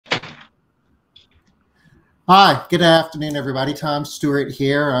Hi, good afternoon, everybody. Tom Stewart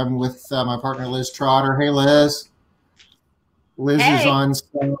here. I'm with my partner, Liz Trotter. Hey, Liz. Liz is Hey. on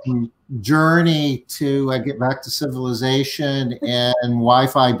some journey to get back to civilization and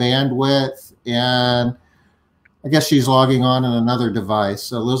Wi-Fi bandwidth, and I guess she's logging on another device.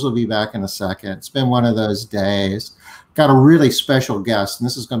 So Liz will be back in a second. It's been one of those days. Got a really special guest, and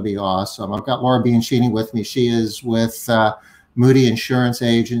this is going to be awesome. I've got Laura Bianchini with me. She is with Moody Insurance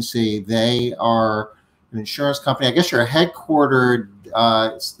Agency. They are an insurance company. I guess you're headquartered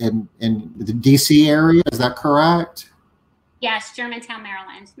in the DC area. Is that correct? Yes, Germantown,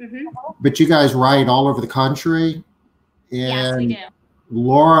 Maryland. But you guys write all over the country. Yes, we And do.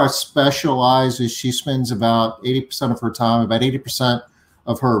 Laura specializes, she spends about 80% of her time, about 80%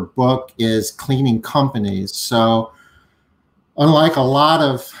 of her book is cleaning companies. So unlike a lot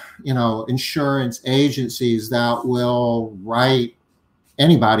of, insurance agencies that will write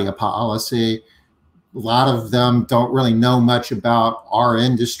anybody a policy, a lot of them don't really know much about our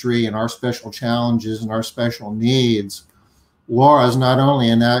industry and our special challenges and our special needs. Laura is not only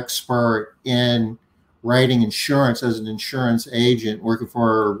an expert in writing insurance as an insurance agent working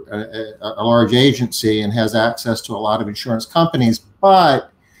for a large agency and has access to a lot of insurance companies,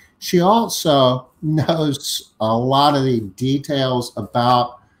 but she also knows a lot of the details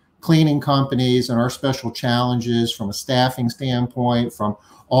about cleaning companies and our special challenges from a staffing standpoint, from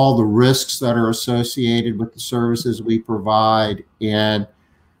all the risks that are associated with the services we provide. And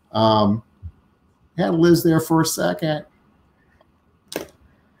had Liz there for a second.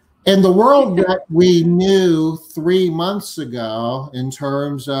 In the world that we knew 3 months ago, in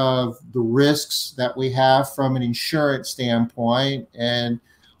terms of the risks that we have from an insurance standpoint and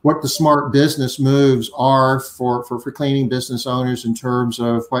what the smart business moves are for cleaning business owners in terms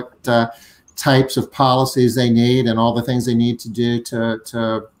of what types of policies they need and all the things they need to do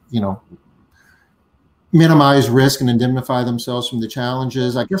to minimize risk and indemnify themselves from the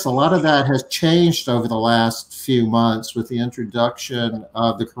challenges. I guess a lot of that has changed over the last few months with the introduction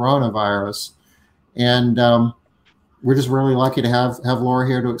of the coronavirus. And we're just really lucky to have Laura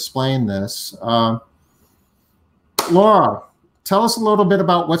here to explain this. Laura, tell us a little bit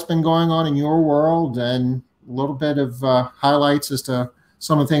about what's been going on in your world and a little bit of highlights as to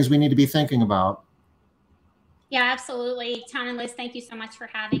some of the things we need to be thinking about. Yeah, absolutely. Tom and Liz, thank you so much for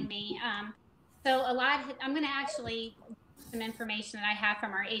having me. I'm going to actually some information that I have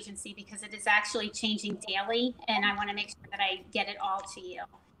from our agency because it is actually changing daily, and I want to make sure that I get it all to you.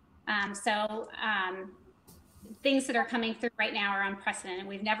 Things that are coming through right now are unprecedented.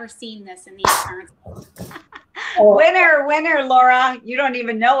 We've never seen this in the insurance. Winner, Laura. You don't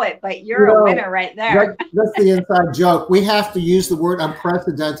even know it, but you're a winner right there. That's the inside joke. We have to use the word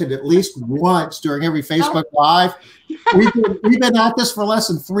unprecedented at least once during every Facebook Live. We've been at this for less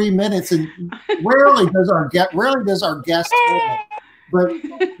than 3 minutes, and rarely does our guest but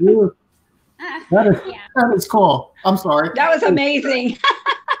that is cool. I'm sorry. That was amazing.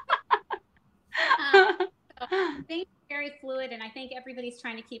 Things are very fluid, and I think everybody's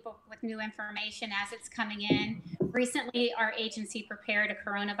trying to keep up with new information as it's coming in. Recently, our agency prepared a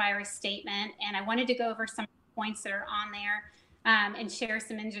coronavirus statement, and I wanted to go over some points that are on there and share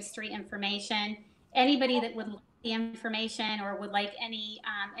some industry information. Anybody that would like the information or would like any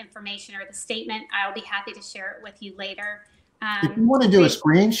information or the statement, I'll be happy to share it with you later. If you want to do a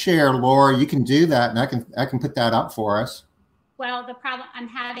screen share, Laura, you can do that, and I can put that up for us. Well, I'm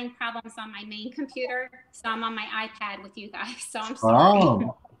having problems on my main computer, so I'm on my iPad with you guys. So I'm sorry.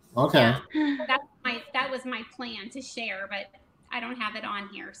 Oh, okay. Yeah, that was my plan to share, but I don't have it on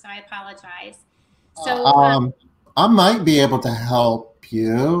here, so I apologize. So I might be able to help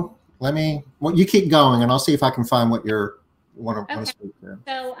you. You keep going, and I'll see if I can find what you're want to speak to.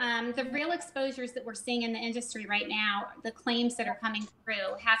 So the real exposures that we're seeing in the industry right now, the claims that are coming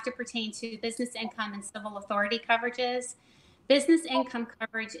through have to pertain to business income and civil authority coverages. Business income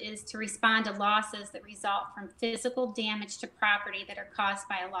coverage is to respond to losses that result from physical damage to property that are caused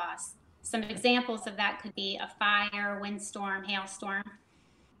by a loss. Some examples of that could be a fire, windstorm, hailstorm.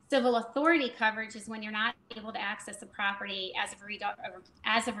 Civil authority coverage is when you're not able to access a property as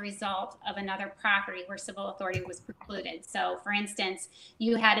a result of another property where civil authority was precluded. So, for instance,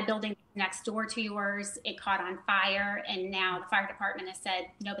 you had a building next door to yours, it caught on fire, and now the fire department has said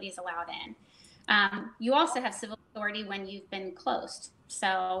nobody's allowed in. You also have civil authority when you've been closed.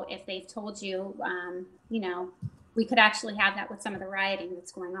 So if they've told you, we could actually have that with some of the rioting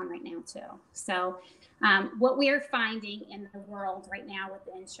that's going on right now too. So what we are finding in the world right now with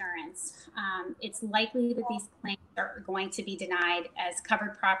the insurance, it's likely that these claims are going to be denied as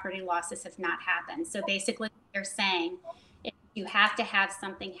covered property losses have not happened. So basically they're saying if you have to have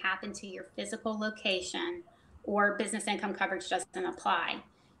something happen to your physical location or business income coverage doesn't apply.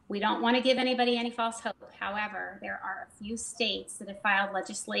 We don't want to give anybody any false hope. However, there are a few states that have filed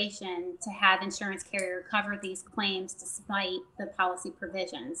legislation to have insurance carrier cover these claims despite the policy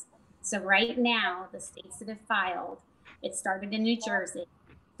provisions. So right now, the states that have filed, it started in New Jersey.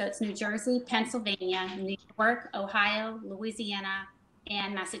 So it's New Jersey, Pennsylvania, New York, Ohio, Louisiana,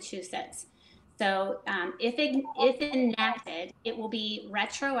 and Massachusetts. So if enacted, it will be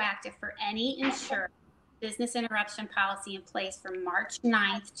retroactive for any insured business interruption policy in place from March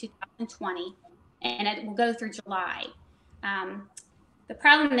 9th, 2020, and it will go through July. The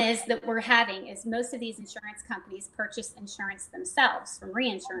problem is that we're having is most of these insurance companies purchase insurance themselves from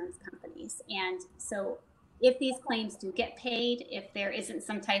reinsurance companies. And so if these claims do get paid, if there isn't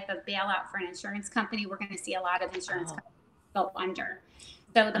some type of bailout for an insurance company, we're going to see a lot of insurance companies go under.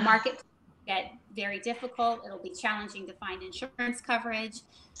 So the market will get very difficult. It'll be challenging to find insurance coverage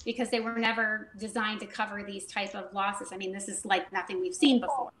because they were never designed to cover these type of losses. I mean, this is like nothing we've seen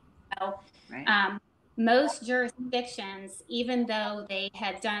before. So, right. Most jurisdictions, even though they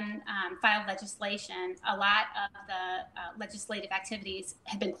had done filed legislation, a lot of the legislative activities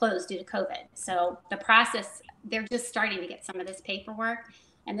have been closed due to COVID. So the process, they're just starting to get some of this paperwork,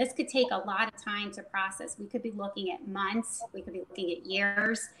 and this could take a lot of time to process. We could be looking at months, we could be looking at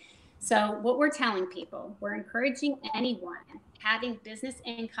years. So what we're telling people, we're encouraging anyone having business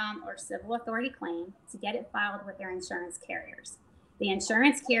income or civil authority claim to get it filed with their insurance carriers. The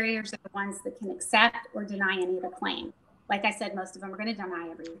insurance carriers are the ones that can accept or deny any of the claim. Like I said, most of them are going to deny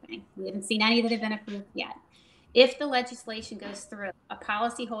everything. We haven't seen any that have been approved yet. If the legislation goes through, a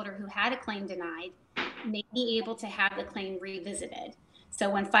policyholder who had a claim denied may be able to have the claim revisited.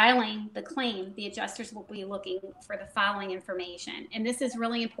 So when filing the claim, the adjusters will be looking for the following information. And this is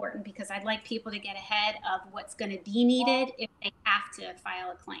really important because I'd like people to get ahead of what's going to be needed if they have to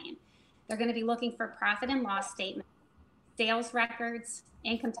file a claim. They're going to be looking for profit and loss statements, sales records,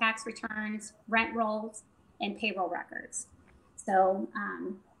 income tax returns, rent rolls, and payroll records. So,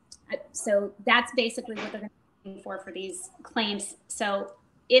 so that's basically what they're going to be looking for these claims. So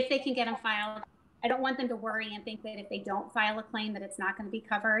if they can get them filed, I don't want them to worry and think that if they don't file a claim that it's not going to be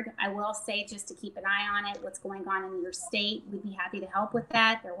covered. I will say just to keep an eye on it, what's going on in your state. We'd be happy to help with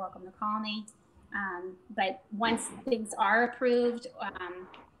that. They're welcome to call me. But once things are approved,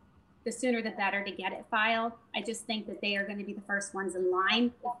 the sooner the better to get it filed. I just think that they are going to be the first ones in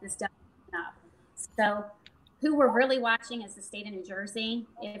line if this doesn't happen up. So who we're really watching is the state of New Jersey.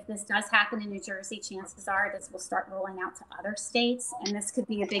 If this does happen in New Jersey, chances are this will start rolling out to other states, and this could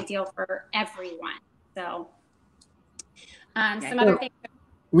be a big deal for everyone. So some other things.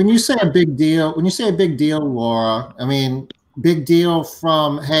 When you say a big deal, Laura, I mean, big deal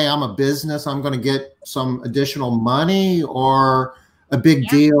from, hey, I'm a business, I'm going to get some additional money, or a big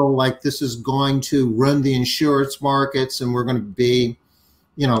deal like this is going to run the insurance markets and we're going to be,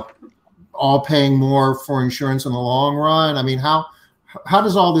 you know, all paying more for insurance in the long run? I mean, how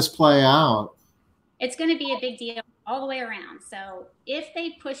does all this play out? It's going to be a big deal all the way around. So if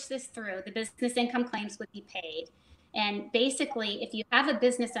they push this through, the business income claims would be paid. And basically, if you have a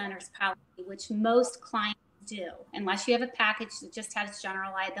business owner's policy, which most clients do, unless you have a package that just has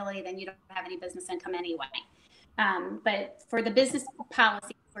general liability, then you don't have any business income anyway. But for the business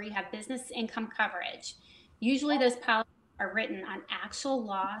policy where you have business income coverage, usually those policies are written on actual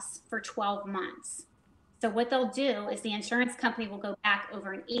loss for 12 months. So what they'll do is the insurance company will go back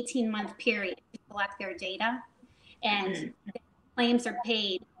over an 18-month period to collect their data, and claims are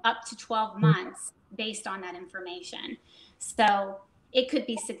paid up to 12 months based on that information. So it could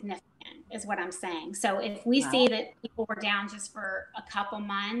be significant is what I'm saying. So if we see that people were down just for a couple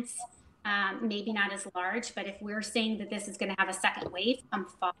months, maybe not as large, but if we're seeing that this is going to have a second wave come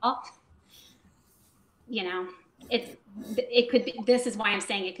fall, you know, it could be. This is why I'm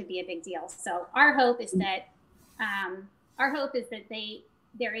saying it could be a big deal. So our hope is that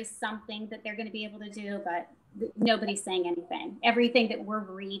there is something that they're going to be able to do, but nobody's saying anything. Everything that we're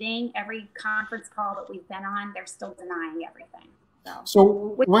reading, every conference call that we've been on, they're still denying everything.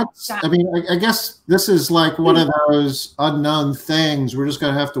 So what's, I mean, I guess this is like one of those unknown things. We're just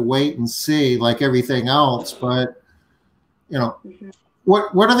going to have to wait and see, like everything else. But, you know,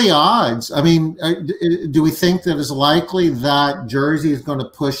 what are the odds? I mean, do we think that it's likely that Jersey is going to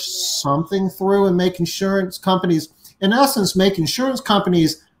push something through and make insurance companies, in essence, make insurance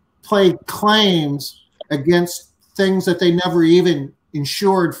companies play claims against things that they never even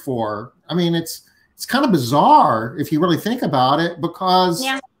insured for? I mean, it's kind of bizarre if you really think about it, because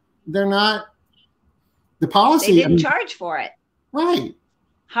they're not, the policy. They didn't charge for it. Right.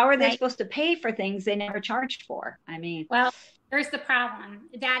 How are they supposed to pay for things they never charged for? I mean, well, There's the problem.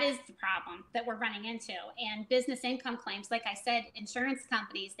 That is the problem that we're running into. And business income claims, like I said, insurance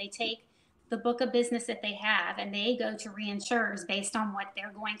companies, they take the book of business that they have and they go to reinsurers based on what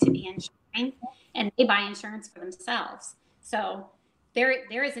they're going to be insuring, and they buy insurance for themselves. So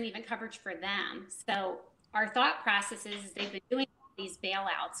there isn't even coverage for them. So our thought process is they've been doing these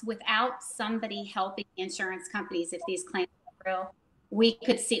bailouts without somebody helping insurance companies if these claims are through. We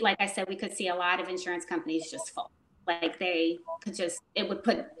could see, like I said, we could see a lot of insurance companies just fold. Like they could just, it would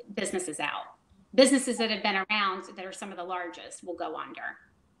put businesses out. Businesses that have been around that are some of the largest will go under.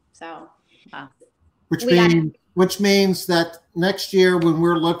 So, which means that next year when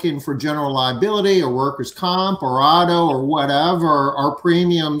we're looking for general liability or workers' comp or auto or whatever, our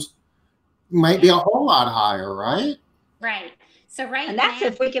premiums might be a whole lot higher, right? Right. So and that's now,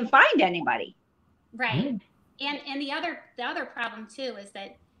 if we can find anybody. Right. And the other problem too is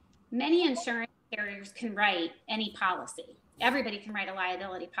that many insurance carriers can write any policy. Everybody can write a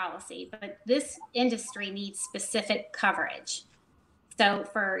liability policy, but this industry needs specific coverage. So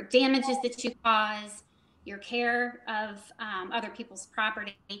for damages that you cause, your care of other people's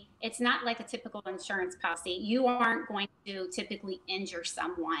property, it's not like a typical insurance policy. You aren't going to typically injure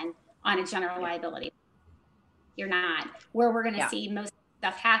someone on a general liability. You're not. Where we're going to see most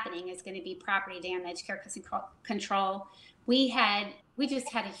stuff happening is going to be property damage, care control. We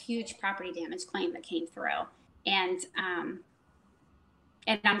just had a huge property damage claim that came through, and I'm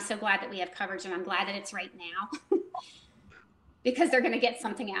so glad that we have coverage, and I'm glad that it's right now because they're going to get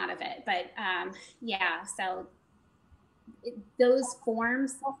something out of it. But so those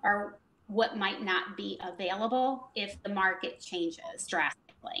forms are what might not be available if the market changes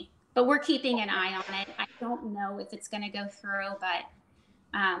drastically. But we're keeping an eye on it. I don't know if it's going to go through, but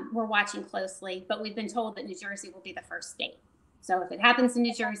we're watching closely. But we've been told that New Jersey will be the first state. So if it happens in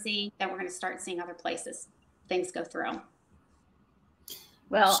New Jersey, then we're going to start seeing other places things go through.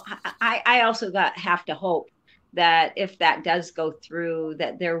 Well, I also have to hope that if that does go through,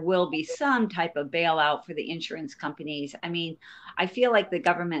 that there will be some type of bailout for the insurance companies. I mean, I feel like the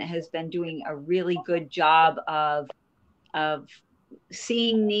government has been doing a really good job of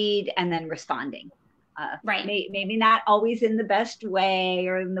seeing need and then responding. Right. Maybe not always in the best way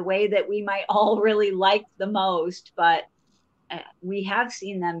or in the way that we might all really like the most, but we have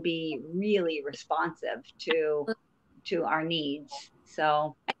seen them be really responsive to our needs.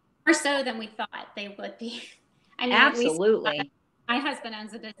 So more so than we thought they would be. I mean, absolutely. My husband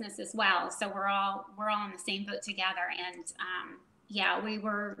owns a business as well, so we're all in the same boat together. And we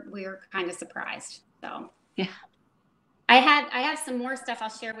were kind of surprised. So yeah, I have some more stuff I'll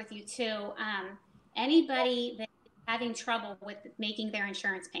share with you too. Anybody that's having trouble with making their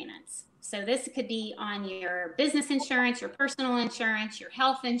insurance payments. So this could be on your business insurance, your personal insurance, your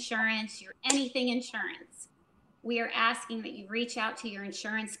health insurance, your anything insurance. We are asking that you reach out to your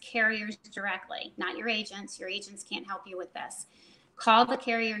insurance carriers directly, not your agents. Your agents can't help you with this. Call the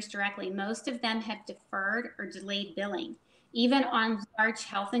carriers directly. Most of them have deferred or delayed billing. Even on large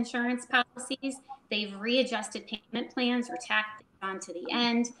health insurance policies, they've readjusted payment plans or tacked onto the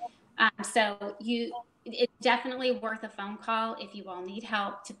end. So it's definitely worth a phone call if you all need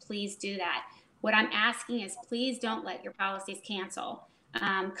help to please do that. What I'm asking is please don't let your policies cancel.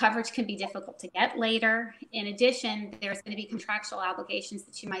 Coverage can be difficult to get later. In addition, there's going to be contractual obligations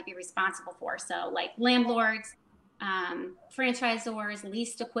that you might be responsible for. So like landlords, franchisors,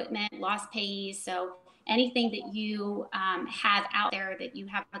 leased equipment, lost payees. So anything that you have out there that you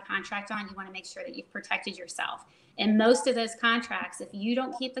have a contract on, you want to make sure that you've protected yourself. And most of those contracts, if you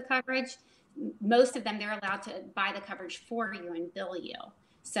don't keep the coverage, most of them, they're allowed to buy the coverage for you and bill you.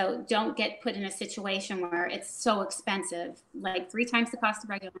 So don't get put in a situation where it's so expensive, like 3 times the cost of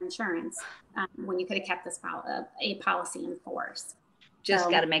regular insurance, when you could have kept this a policy in force. Just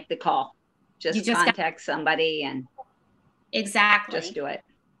got to make the call. Just contact somebody and exactly just do it.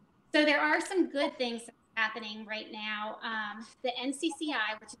 So there are some good things happening right now. The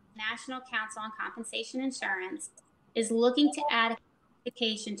NCCI, which is the National Council on Compensation Insurance, is looking to add a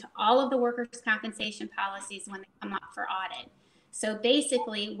classification to all of the workers' compensation policies when they come up for audit. So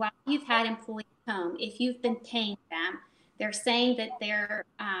basically, while you've had employees home, if you've been paying them, they're saying that they're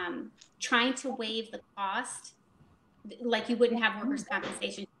trying to waive the cost, like you wouldn't have workers'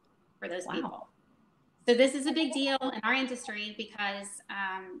 compensation for those people. So this is a big deal in our industry because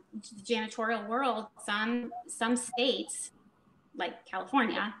the janitorial world, some states, like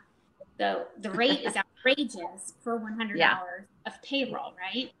California, the rate is outrageous for 100 hours of payroll,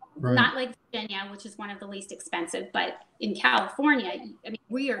 right? Not like Virginia, which is one of the least expensive, but in California, I mean,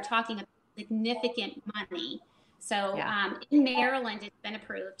 we are talking about significant money. So in Maryland, it's been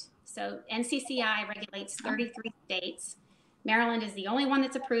approved. So NCCI regulates 33 states. Maryland is the only one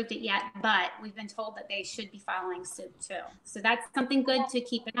that's approved it yet, but we've been told that they should be following suit too. So that's something good to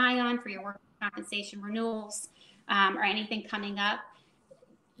keep an eye on for your workers' compensation renewals or anything coming up.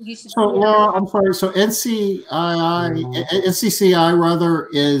 You should. So, Laura, I'm sorry. So NCCI rather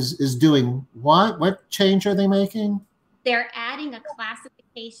is doing what? What change are they making? They're adding a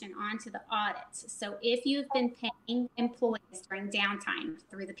classification onto the audits. So if you've been paying employees during downtime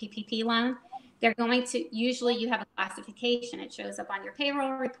through the PPP loan, they're going to, usually you have a classification. It shows up on your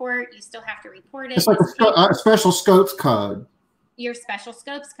payroll report. You still have to report it. It's like a special scopes code. Your special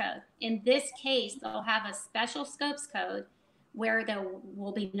scopes code. In this case, they'll have a special scopes code where there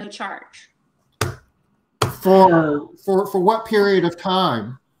will be no charge. For what period of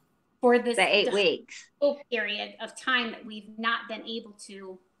time? For this the 8 weeks period of time that we've not been able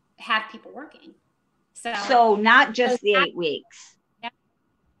to have people working. So not just the 8 weeks.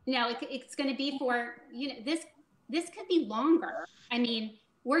 No, it's going to be for, this could be longer. I mean,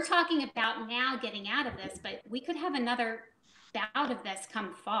 we're talking about now getting out of this, but we could have another bout of this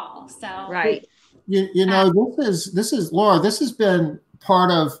come fall. So right. This is Laura, this has been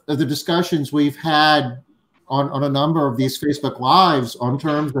part of the discussions we've had on a number of these Facebook Lives on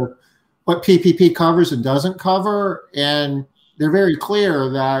terms of what PPP covers and doesn't cover. And they're very clear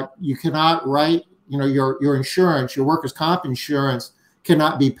that you cannot write, your insurance, your workers' comp insurance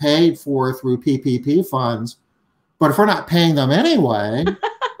cannot be paid for through PPP funds. But if we're not paying them anyway.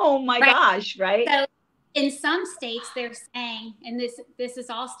 Oh my gosh, right? So in some states, they're saying, and this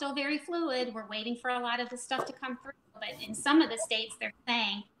is all still very fluid. We're waiting for a lot of the stuff to come through. But in some of the states, they're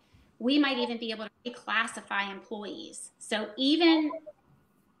saying we might even be able to reclassify employees. So even,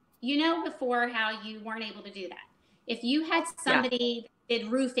 before how you weren't able to do that. If you had somebody that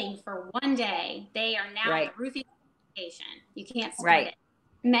did roofing for one day, they are now in the roofing classification. You can't split it.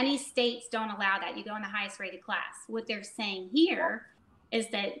 Many states don't allow that. You go in the highest rated class. What they're saying here is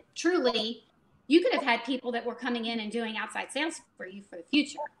that truly you could have had people that were coming in and doing outside sales for you for the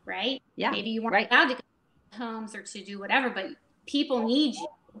future, right? Yeah. Maybe you weren't allowed to go to homes or to do whatever, but people need you.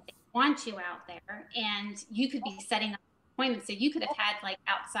 They want you out there, and you could be setting up appointments. So you could have had like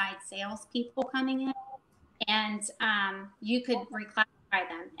outside sales people coming in, and you could reclassify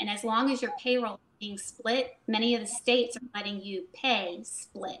them. And as long as your payroll is being split, many of the states are letting you pay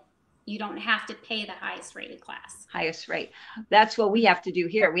split. You don't have to pay the highest rated class. Highest rate. That's what we have to do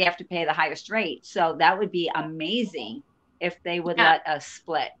here. We have to pay the highest rate. So that would be amazing if they would let us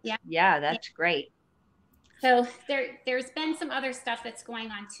split. Yeah, that's great. So there's been some other stuff that's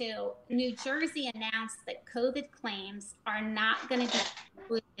going on too. New Jersey announced that COVID claims are not going to be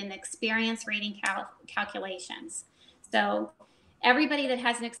included in the experience rating calculations. So everybody that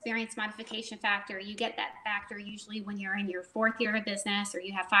has an experience modification factor, you get that factor usually when you're in your 4th year of business or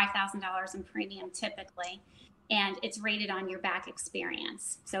you have $5,000 in premium typically, and it's rated on your back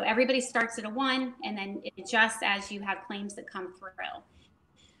experience. So everybody starts at a 1 and then it adjusts as you have claims that come through.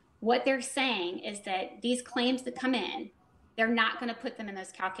 What they're saying is that these claims that come in, they're not going to put them in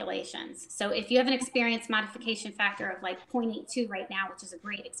those calculations. So if you have an experience modification factor of like 0.82 right now, which is a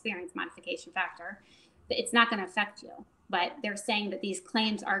great experience modification factor, it's not going to affect you. But they're saying that these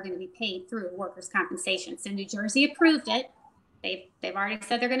claims are going to be paid through workers' compensation. So New Jersey approved it. They've already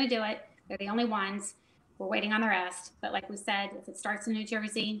said they're going to do it. They're the only ones. We're waiting on the rest. But like we said, if it starts in New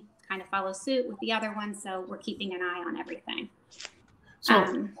Jersey, kind of follow suit with the other ones. So we're keeping an eye on everything.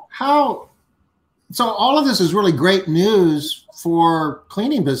 So so all of this is really great news for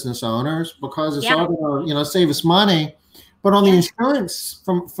cleaning business owners because it's all going to, save us money. But on the insurance,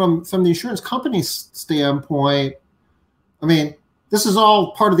 from the insurance company's standpoint, I mean, this is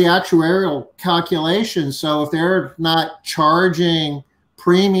all part of the actuarial calculation. So if they're not charging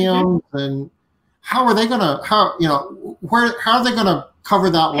premiums, then how are they going to how are they going to cover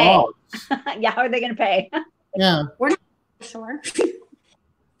that loss? Yeah, how are they going to pay? Yeah, we're not sure.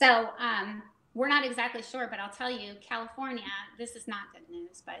 So we're not exactly sure, but I'll tell you, California, this is not good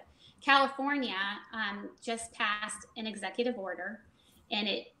news, but California just passed an executive order, and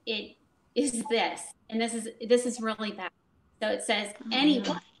it is this, and this is really bad. So it says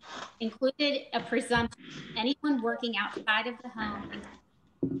anyone, included a presumption, anyone working outside of the home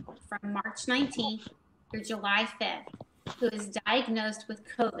from March 19th through July 5th who is diagnosed with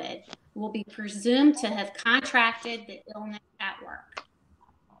COVID will be presumed to have contracted the illness at work.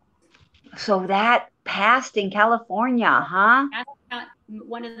 So that passed in California, huh? That's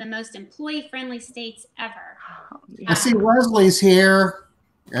one of the most employee-friendly states ever. I see Leslie's here.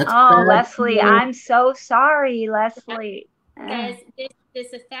 Leslie, I'm so sorry, Leslie. Says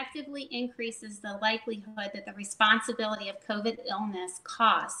this effectively increases the likelihood that the responsibility of COVID illness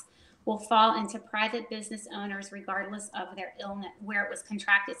costs will fall into private business owners regardless of their illness, where it was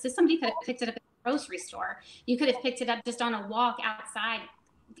contracted. So somebody could have picked it up at the grocery store. You could have picked it up just on a walk outside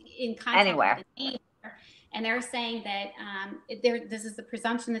in contact Anywhere. with a neighbor. And they're saying that this is the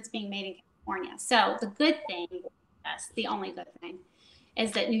presumption that's being made in California. So the good thing, yes, the only good thing,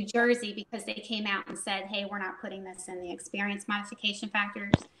 is that New Jersey, because they came out and said, hey, we're not putting this in the experience modification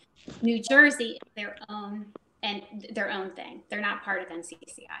factors, New Jersey is their own thing. They're not part of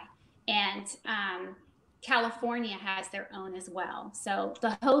NCCI. And California has their own as well. So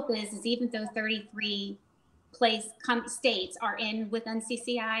the hope is even though 33 states are in with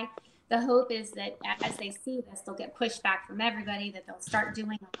NCCI, the hope is that as they see this, they'll get pushback from everybody, that they'll start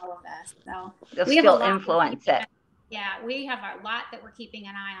doing all of this. So they'll still influence it. Yeah, we have a lot that we're keeping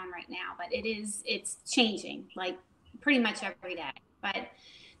an eye on right now, but it's changing like pretty much every day. But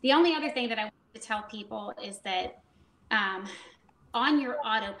the only other thing that I want to tell people is that on your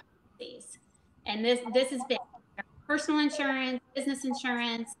auto policies, and this has been personal insurance, business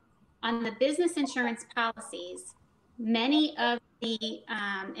insurance, on the business insurance policies, many of the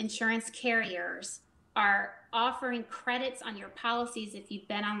insurance carriers are offering credits on your policies if you've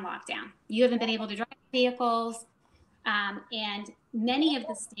been on lockdown. You haven't been able to drive vehicles, and many of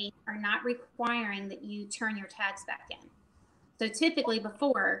the states are not requiring that you turn your tags back in. So typically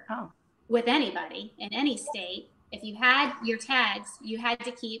before, with anybody in any state, if you had your tags, you had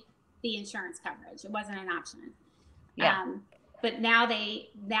to keep the insurance coverage. It wasn't an option. Yeah. But now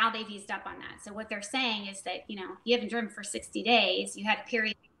they've eased up on that. So what they're saying is that, you haven't driven for 60 days. You had a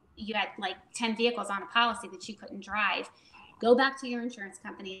period, you had like 10 vehicles on a policy that you couldn't drive. Go back to your insurance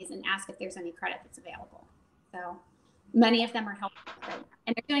companies and ask if there's any credit that's available. So many of them are helping with it.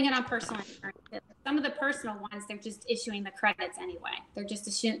 And they're doing it on personal insurance. Some of the personal ones, they're just issuing the credits anyway. They're just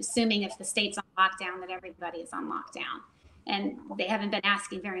assuming if the state's on lockdown that everybody is on lockdown. And they haven't been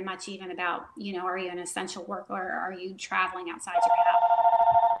asking very much even about, are you an essential worker or are you traveling outside your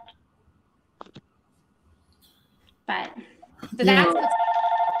house? But so that's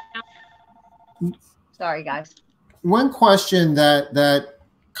what's sorry, guys. One question that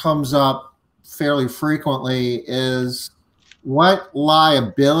comes up fairly frequently is what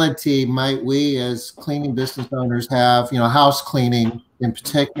liability might we as cleaning business owners have, house cleaning in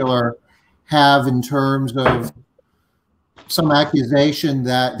particular, have in terms of some accusation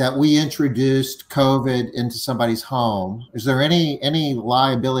that we introduced COVID into somebody's home? Is there any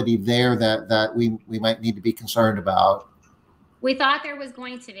liability there that we might need to be concerned about? We thought there was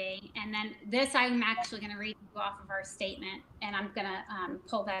going to be, and then this I'm actually going to read off of our statement, and I'm going to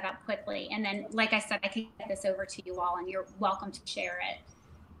pull that up quickly. And then, like I said, I can get this over to you all, and you're welcome to share it.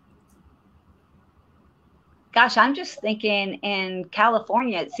 Gosh, I'm just thinking in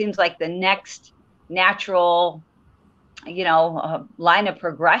California, it seems like the next natural line of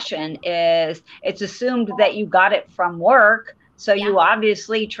progression is it's assumed that you got it from work. So you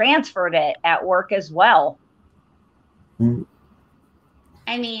obviously transferred it at work as well.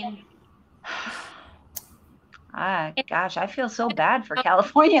 I mean, gosh, I feel so bad for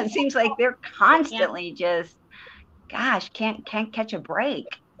California. It seems like they're constantly just, can't catch a break.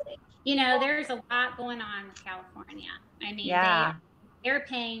 There's a lot going on with California. I mean, they're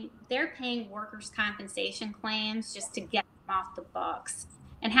paying workers' compensation claims just to get them off the books.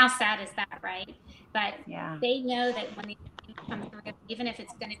 And how sad is that, right? But they know that when these things come through, even if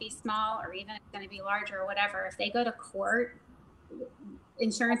it's going to be small or even if it's going to be larger or whatever, if they go to court,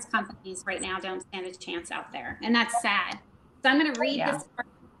 insurance companies right now don't stand a chance out there. And that's sad. So I'm going to read this part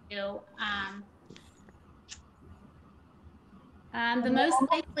to you. The most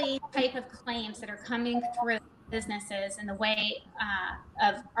likely type of claims that are coming through businesses in the way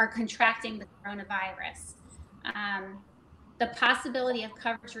are contracting the coronavirus. The possibility of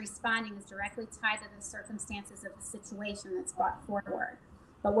coverage responding is directly tied to the circumstances of the situation that's brought forward.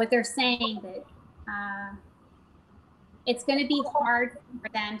 But what they're saying that it's going to be hard for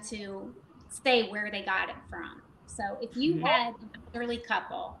them to say where they got it from. So if you had an elderly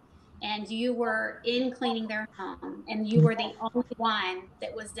couple and you were in cleaning their home and you were the only one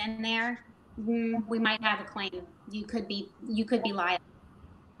that was in there, we might have a claim. You could be liable.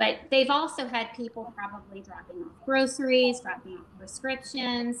 But they've also had people probably dropping off groceries, dropping off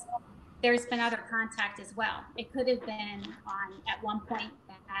prescriptions. There's been other contact as well. It could have been at one point,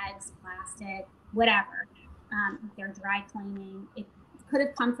 bags, plastic, whatever. They're dry cleaning. It could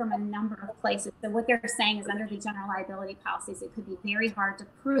have come from a number of places. So what they're saying is under the general liability policies, it could be very hard to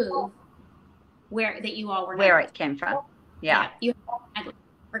prove that you all were where it came from. Yeah. You have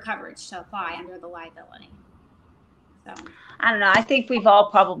for coverage to apply under the liability. So I don't know. I think we've all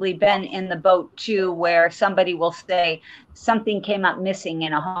probably been in the boat too, where somebody will say something came up missing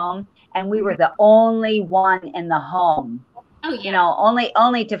in a home, and we were the only one in the home. oh yeah. You know,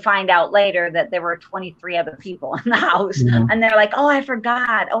 only to find out later that there were 23 other people in the house, Yeah. and they're like, "Oh, I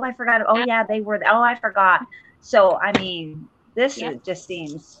forgot. Oh, I forgot. Oh, yeah, they were. Oh, I forgot." So, I mean, this Yep. just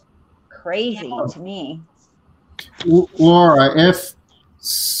seems crazy to me. Laura, if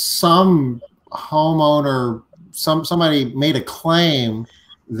some homeowner, somebody made a claim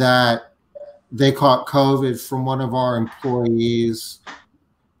that they caught COVID from one of our employees,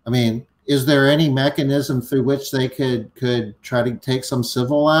 I mean, is there any mechanism through which they could try to take some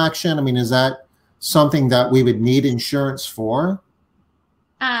civil action? I mean, is that something that we would need insurance for?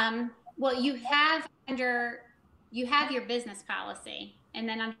 Well, you have your business policy, and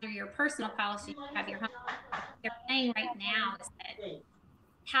then under your personal policy, you have your home. What they're saying right now is that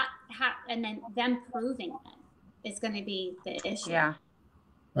how and then them proving it is going to be the issue. Yeah.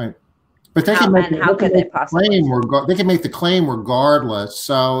 Right. But they can make, how could they possibly? They can make the claim regardless.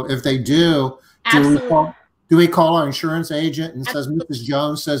 So if they do, Absolutely. do we call our insurance agent and says Mrs.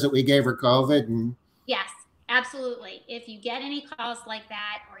 Jones says that we gave her COVID? And yes, absolutely. If you get any calls like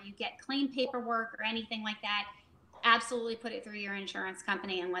that, or you get claim paperwork or anything like that, absolutely put it through your insurance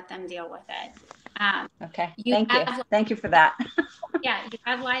company and let them deal with it. Okay. Thank you for that. Yeah, you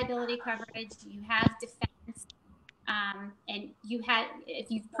have liability coverage. You have defense. And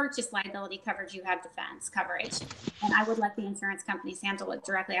if you've purchased liability coverage, you have defense coverage. And I would let the insurance companies handle it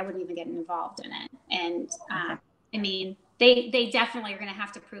directly. I wouldn't even get involved in it. And I mean, they definitely are going to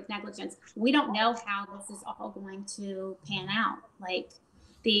have to prove negligence. We don't know how this is all going to pan out. Like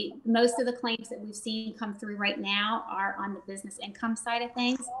most of the claims that we've seen come through right now are on the business income side of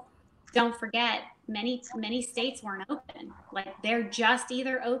things. Don't forget, many states weren't open. Like they're just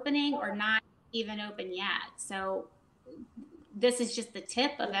either opening or not even open yet. So this is just the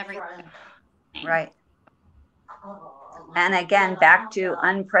tip of everything. Right. And again, back to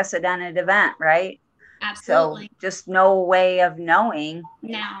unprecedented event, right? Absolutely. So just no way of knowing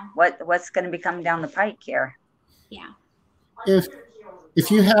No. what's going to be coming down the pike here. Yeah. If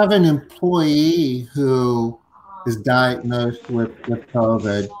you have an employee who is diagnosed with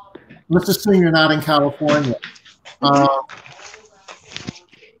COVID, let's assume you're not in California.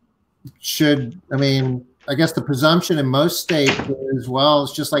 I guess the presumption in most states is, well,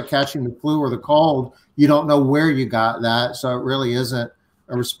 it's just like catching the flu or the cold. You don't know where you got that, so it really isn't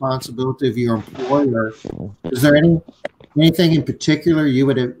a responsibility of your employer. Is there anything in particular you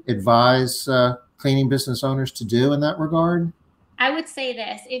would advise cleaning business owners to do in that regard? I would say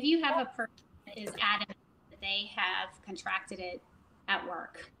this: if you have a person that is adamant that they have contracted it at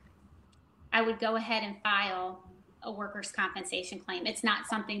work, I would go ahead and file a workers' compensation claim. It's not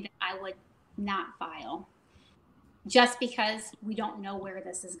something that I would not file, just because we don't know where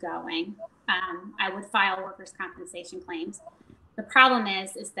this is going. I would file workers' compensation claims. The problem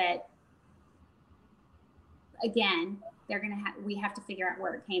is that, again, we have to figure out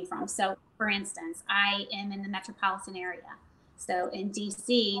where it came from. So, for instance, I am in the metropolitan area. So in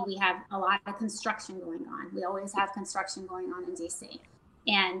DC, we have a lot of construction going on. We always have construction going on in DC.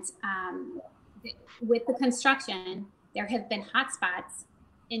 And with the construction, there have been hotspots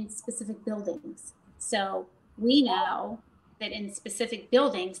in specific buildings. So we know that in specific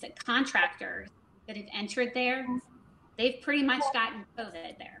buildings, that contractors that have entered there, they've pretty much gotten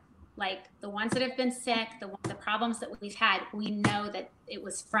COVID there. Like the ones that have been sick, the problems that we've had, we know that it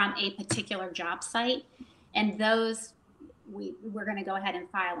was from a particular job site, and those we're going to go ahead and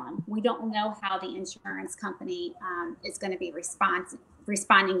file them. We don't know how the insurance company is going to be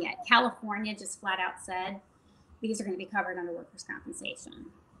responding yet. California just flat out said these are going to be covered under workers' compensation.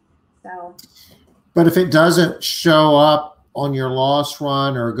 So, but if it doesn't show up on your loss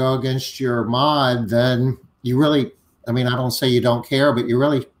run or go against your mod, then you really, I don't say you don't care, but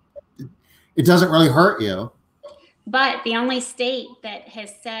it doesn't really hurt you. But the only state that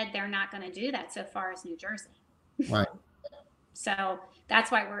has said they're not going to do that so far is New Jersey. Right. So that's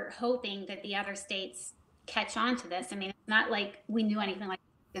why we're hoping that the other states catch on to this. It's not like we knew anything like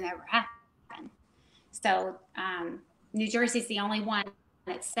this was going to ever happen. So New Jersey's the only one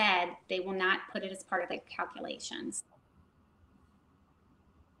that said they will not put it as part of the calculations.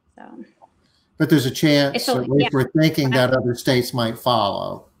 So, but there's a chance that we're thinking that other states might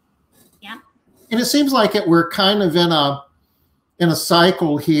follow. Yeah. And it seems like we're kind of in a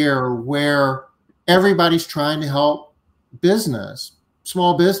cycle here where everybody's trying to help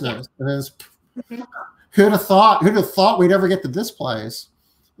small business. And who'd have thought we'd ever get to this place,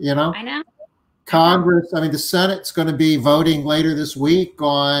 I know. Congress, I mean, the Senate's going to be voting later this week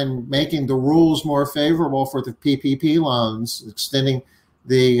on making the rules more favorable for the PPP loans, extending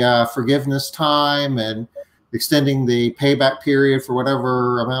the forgiveness time and extending the payback period for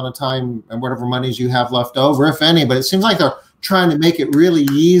whatever amount of time and whatever monies you have left over, if any. But it seems like they're trying to make it really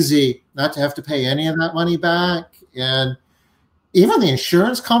easy not to have to pay any of that money back. And even the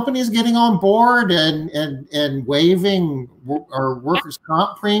insurance companies getting on board and waiving or workers'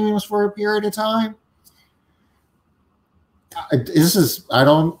 comp premiums for a period of time. I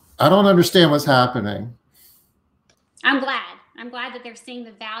don't understand what's happening. I'm glad that they're seeing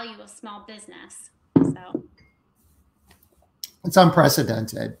the value of small business. So it's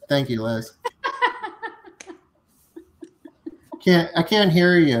unprecedented. Thank you, Liz. I can't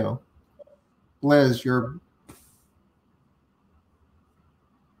hear you. Liz, you're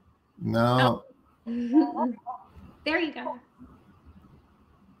no. Oh. There you go.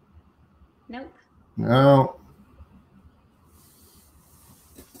 Nope. No.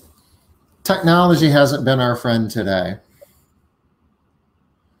 Technology hasn't been our friend today.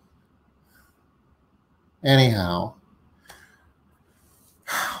 Anyhow.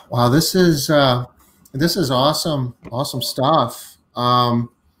 Wow, this is awesome stuff.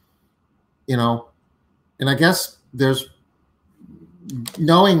 You know, and I guess there's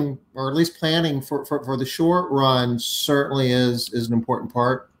knowing or at least planning for the short run certainly is an important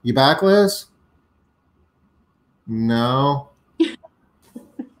part. You back, Liz? No.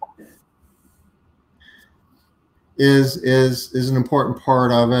 is an important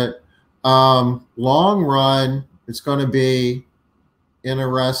part of it. Long run, it's going to be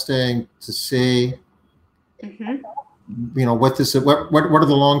interesting to see, you know, what are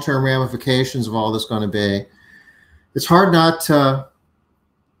the long-term ramifications of all this going to be. It's hard not to,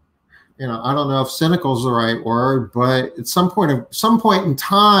 you know, I don't know if cynical is the right word, but at some point in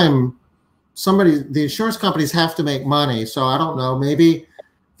time, the insurance companies have to make money. So I don't know, maybe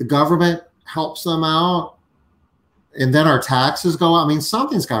the government helps them out and then our taxes go up. I mean,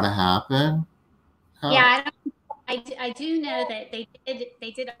 something's got to happen. Yeah, I do know that they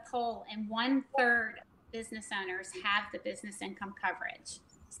did a poll, and 1/3 of business owners have the business income coverage.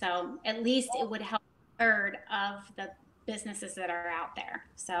 So at least it would help 1/3 of the businesses that are out there.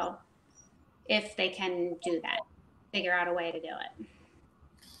 So if they can do that, figure out a way to do it.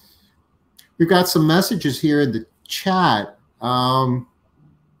 We've got some messages here in the chat. Marlo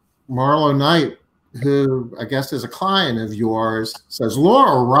Knight, who I guess is a client of yours, says,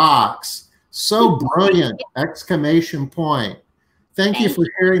 Laura rocks. So brilliant! Exclamation point. Thank you for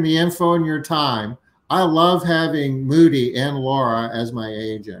sharing the info in your time. I love having Moody and Laura as my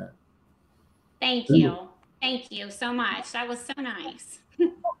agent. Thank you. Thank you so much. That was so nice.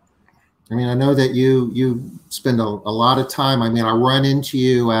 I mean, I know that you spend a lot of time. I mean, I run into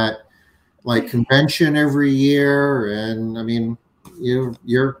you at like convention every year, and I mean,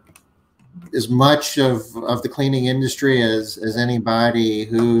 you're as much of the cleaning industry as anybody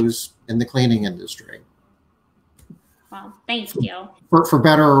who's in the cleaning industry. Well, thank you. For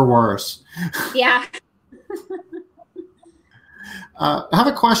better or worse. Yeah. I have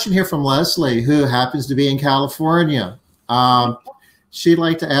a question here from Leslie, who happens to be in California. She'd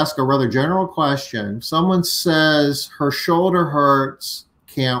like to ask a rather general question. Someone says her shoulder hurts,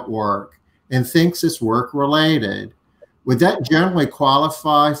 can't work, and thinks it's work-related. Would that generally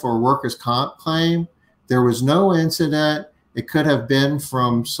qualify for a workers' comp claim? There was no incident. It could have been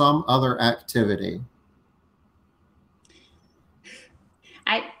from some other activity.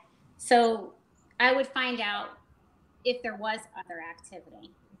 So I would find out if there was other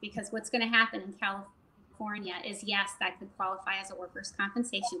activity, because what's going to happen in California is, yes, that could qualify as a workers'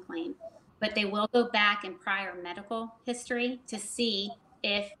 compensation claim, but they will go back in prior medical history to see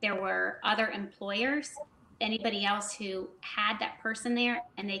if there were other employers, anybody else who had that person there,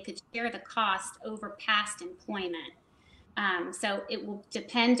 and they could share the cost over past employment. So it will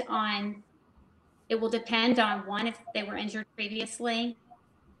depend on one, if they were injured previously,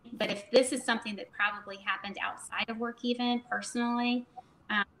 but if this is something that probably happened outside of work, even personally,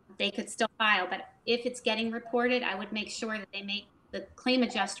 they could still file. But if it's getting reported, I would make sure that they make the claim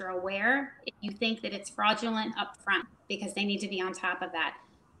adjuster aware if you think that it's fraudulent up front, because they need to be on top of that,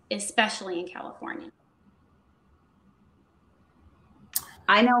 especially in California.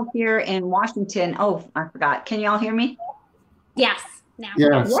 I know here in Washington, oh, I forgot. Can y'all hear me? Yes. Now.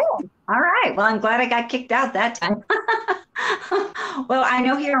 Yes. Yeah. All right. Well, I'm glad I got kicked out that time. Well, I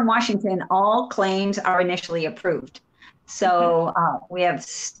know here in Washington, all claims are initially approved. So we have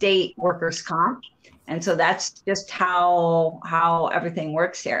state workers' comp. And so that's just how everything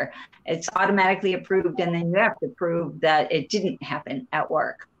works here. It's automatically approved, and then you have to prove that it didn't happen at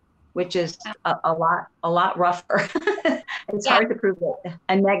work. which is a lot rougher. It's Yeah. hard to prove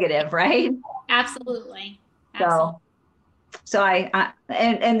a negative, right? Absolutely. So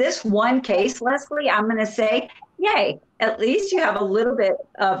in this one case, Leslie, I'm going to say, yay, at least you have a little bit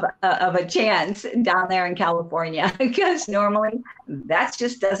of a chance down there in California, because normally that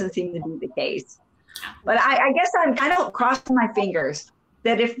just doesn't seem to be the case. But I guess I'm kind of crossing my fingers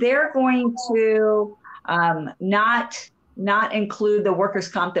that if they're going to not include the workers'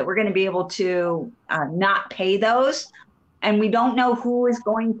 comp, that we're going to be able to not pay those. And we don't know who is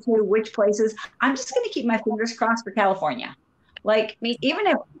going to which places. I'm just going to keep my fingers crossed for California. Like, even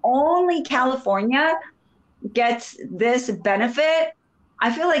if only California gets this benefit,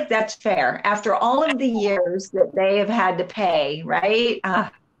 I feel like that's fair after all of the years that they have had to pay, right?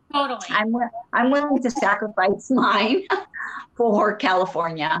 Totally. I'm willing to sacrifice mine for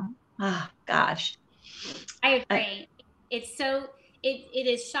California. Oh, gosh. I agree. It's so, it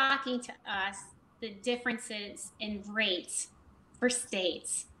is shocking to us, the differences in rates for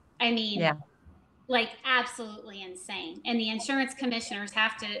states. I mean, yeah. Like absolutely insane. And the insurance commissioners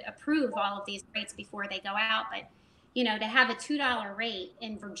have to approve all of these rates before they go out. But, you know, to have a $2 rate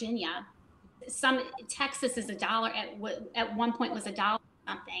in Virginia, Texas is $1 at one point was $1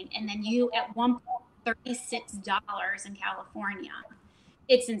 something. And then at one point, $36 in California.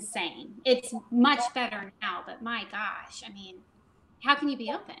 It's insane. It's much better now, but my gosh, I mean, how can you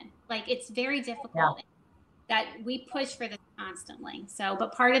be open? Like, it's very difficult that we push for this constantly. So,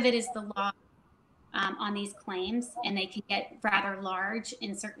 but part of it is the law on these claims, and they can get rather large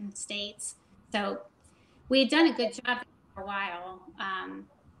in certain states. So we had done a good job for a while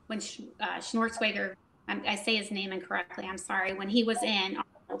when Schnorzweger, I say his name incorrectly, I'm sorry, when he was in,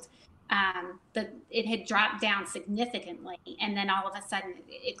 it had dropped down significantly, and then all of a sudden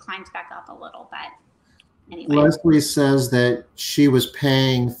it climbed back up a little. But anyway. Leslie says that she was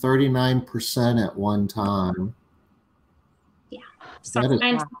paying 39% at one time. Yeah. That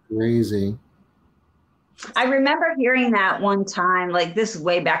is crazy. I remember hearing that one time, like this is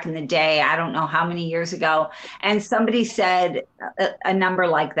way back in the day, I don't know how many years ago, and somebody said a number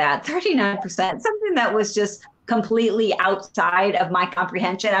like that, 39%, something that was just completely outside of my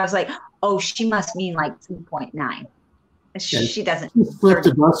comprehension. I was like, oh, she must mean like 2.9. She doesn't. She flipped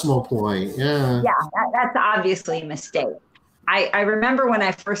a decimal point. Yeah. Yeah, that's obviously a mistake. I remember when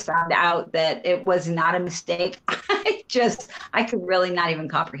I first found out that it was not a mistake, I could really not even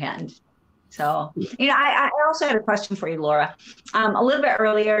comprehend. So, you know, I also had a question for you, Laura. A little bit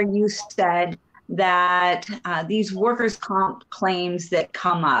earlier, you said that these workers' comp claims that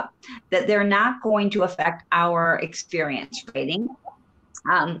come up, that they're not going to affect our experience rating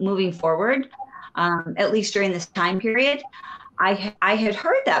moving forward, at least during this time period. I had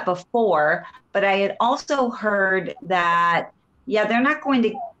heard that before, but I had also heard that, yeah, they're not going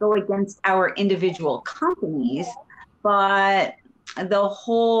to go against our individual companies, but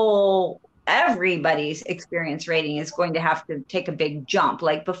everybody's experience rating is going to have to take a big jump.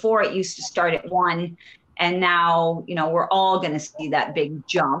 Like before, it used to start at 1, and now, you know, we're all going to see that big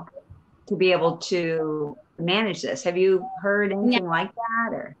jump to be able to manage this. Have you heard anything like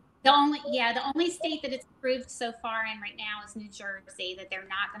that? Or the only state that it's approved so far in right now is New Jersey, that they're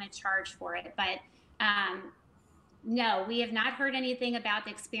not going to charge for it. But no, we have not heard anything about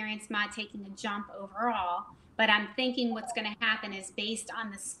the experience mod taking a jump overall. But I'm thinking what's going to happen is, based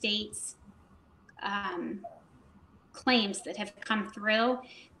on the state's claims that have come through,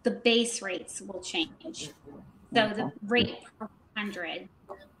 the base rates will change. So the rate per 100.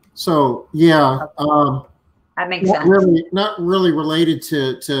 So yeah, that makes sense. Not really related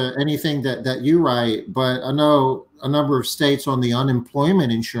to anything that you write, but I know a number of states on the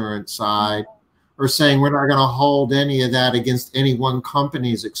unemployment insurance side are saying we're not going to hold any of that against any one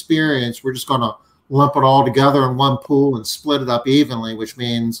company's experience. We're just going to lump it all together in one pool and split it up evenly, which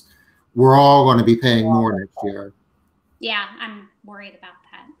means we're all going to be paying more next year. Yeah, I'm worried about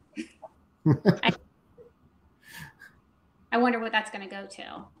that. I wonder what that's going to go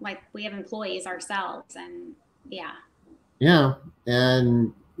to. Like, we have employees ourselves, and yeah. Yeah,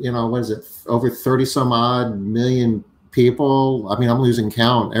 and you know, what is it? Over 30 some odd million people. I mean, I'm losing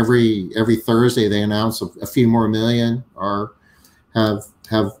count. Every Thursday they announce a few more million or have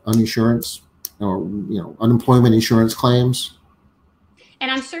uninsurance or, you know, unemployment insurance claims.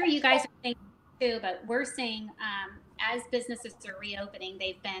 And I'm sure you guys are thinking too, but we're seeing as businesses are reopening,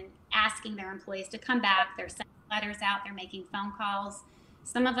 they've been asking their employees to come back. They're sending letters out. They're making phone calls.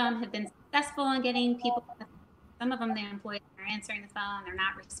 Some of them have been successful in getting people. Some of them, the employees are answering the phone. They're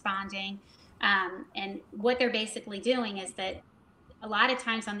not responding. And what they're basically doing is that a lot of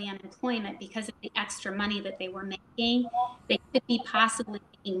times on the unemployment, because of the extra money that they were making, they could be possibly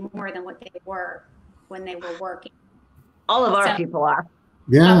making more than what they were when they were working. All of our people are.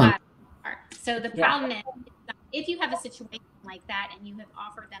 Yeah. So the problem is, if you have a situation like that and you have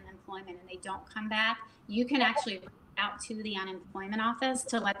offered them employment and they don't come back, you can actually reach out to the unemployment office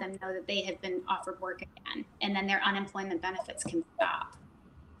to let them know that they have been offered work again, and then their unemployment benefits can stop,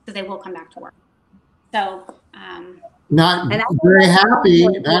 so they will come back to work. So not very happy,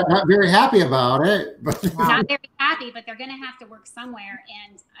 not very happy about it, but not very happy, but they're going to have to work somewhere.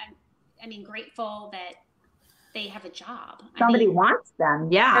 And I mean, grateful that they have a job. Somebody wants them.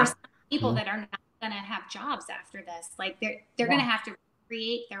 Yeah. There's people that are not going to have jobs after this. Like they're going to have to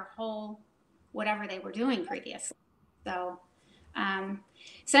create their whole, whatever they were doing previously. So,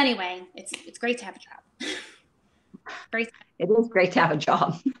 so anyway, it's great to have a job. Great. It is great to have a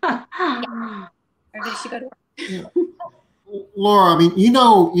job. Yeah. Everybody should go to work. Yeah. Laura, I mean, you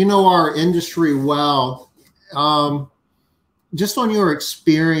know our industry well. Just on your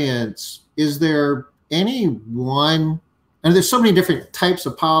experience, is there any one, and there's so many different types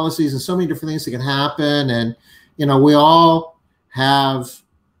of policies and so many different things that can happen, and we all have,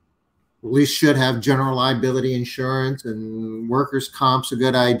 at least should have, general liability insurance, and workers' comp's a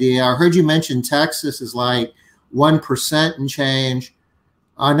good idea. I heard you mention Texas is like 1% and change.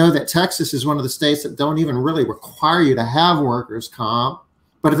 I know that Texas is one of the states that don't even really require you to have workers' comp,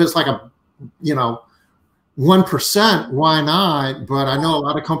 but if it's like 1%, why not? But I know a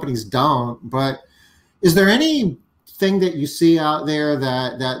lot of companies don't. But is there anything that you see out there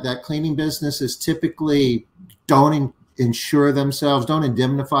that cleaning businesses typically don't insure themselves, don't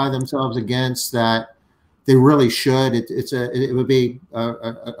indemnify themselves against, that they really should? It would be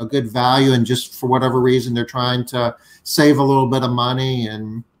a good value, and just for whatever reason they're trying to save a little bit of money,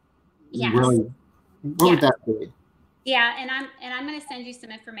 and really, what would that be? Yeah, and I'm going to send you some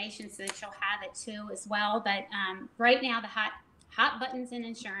information so that you'll have it too as well. But right now, the hot buttons in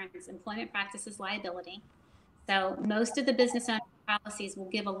insurance, employment practices liability. So most of the business owner policies will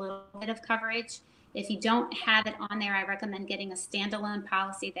give a little bit of coverage. If you don't have it on there, I recommend getting a standalone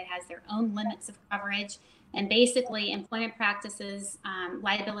policy that has their own limits of coverage. And basically, employment practices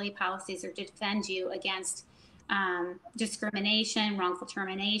liability policies are to defend you against discrimination, wrongful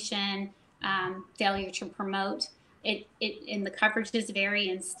termination, failure to promote. And the coverages vary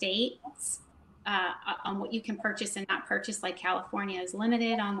in states on what you can purchase and not purchase. Like California is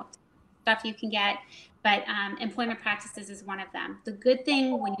limited on what stuff you can get, but employment practices is one of them. The good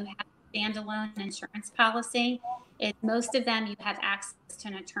thing when you have a standalone insurance policy is most of them you have access to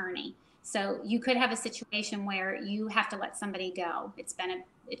an attorney. So you could have a situation where you have to let somebody go. It's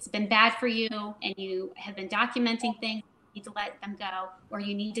been bad for you, and you have been documenting things. You need to let them go, or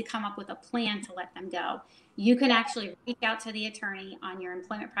you need to come up with a plan to let them go. You can actually reach out to the attorney on your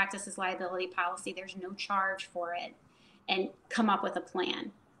employment practices liability policy. There's no charge for it, and come up with a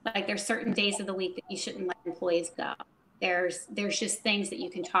plan. Like there's certain days of the week that you shouldn't let employees go. There's just things that you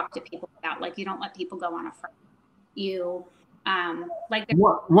can talk to people about. Like you don't let people go on a Friday. You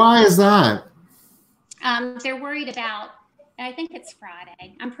why is that? They're worried about, and I think it's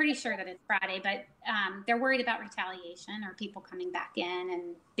Friday. I'm pretty sure that it's Friday, but they're worried about retaliation or people coming back in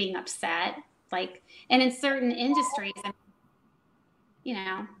and being upset. And in certain industries,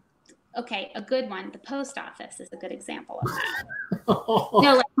 okay, a good one, the post office is a good example of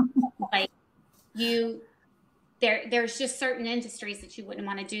that. There's just certain industries that you wouldn't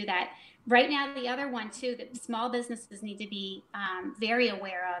want to do that. Right now, the other one too that small businesses need to be very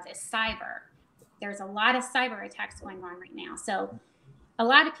aware of is cyber. There's a lot of cyber attacks going on right now. So a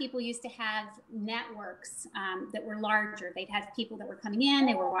lot of people used to have networks that were larger. They'd have people that were coming in,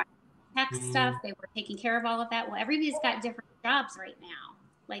 they were watching tech stuff, they were taking care of all of that. Well, everybody's got different jobs right now.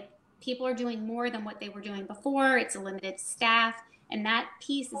 Like people are doing more than what they were doing before. It's a limited staff, and that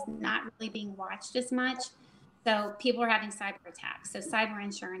piece is not really being watched as much. So people are having cyber attacks. So cyber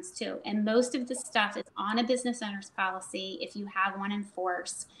insurance too. And most of the stuff is on a business owner's policy. If you have one in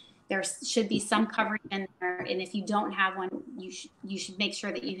force, there should be some coverage in there. And if you don't have one, you should make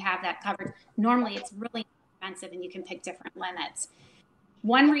sure that you have that covered. Normally it's really expensive and you can pick different limits.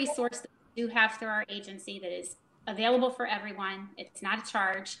 One resource that we do have through our agency that is available for everyone, it's not a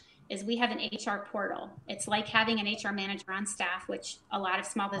charge, is we have an HR portal. It's like having an HR manager on staff, which a lot of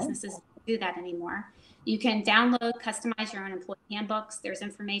small businesses don't do that anymore. You can download, customize your own employee handbooks. There's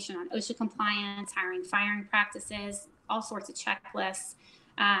information on OSHA compliance, hiring, firing practices, all sorts of checklists.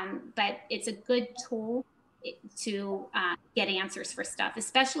 But it's a good tool to get answers for stuff,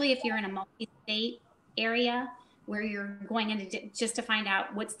 especially if you're in a multi-state area where you're going into just to find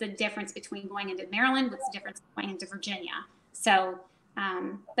out what's the difference between going into Maryland, what's the difference going into Virginia. So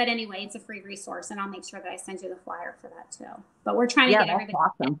But anyway, it's a free resource, and I'll make sure that I send you the flyer for that too. But we're trying to get everybody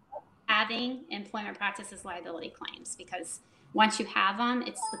having employment practices liability claims, because once you have them,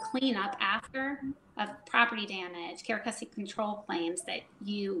 it's the cleanup after of property damage, care, custody, control claims that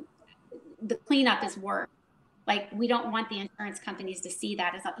the cleanup is work. Like, we don't want the insurance companies to see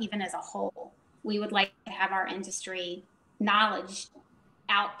that even as a whole. We would like to have our industry knowledge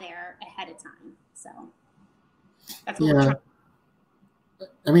out there ahead of time. So that's what we're trying.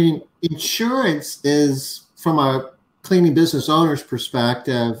 I mean, insurance is, from a cleaning business owner's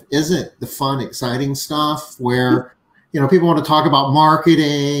perspective, isn't the fun, exciting stuff where, people want to talk about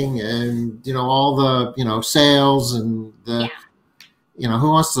marketing and, all the, sales and the,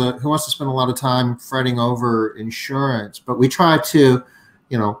 who wants to spend a lot of time fretting over insurance. But we try to,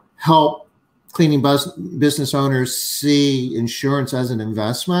 help cleaning business owners see insurance as an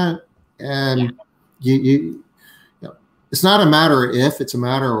investment. And it's not a matter of if, it's a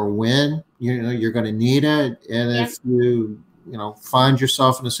matter of when, you're going to need it. And if you, find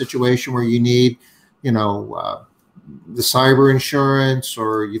yourself in a situation where you need, the cyber insurance,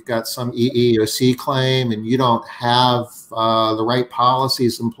 or you've got some EEOC claim and you don't have the right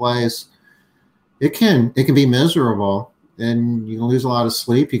policies in place, it can be miserable, and you can lose a lot of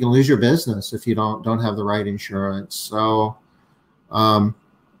sleep. You can lose your business if you don't have the right insurance. So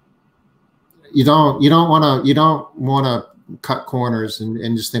you don't want to cut corners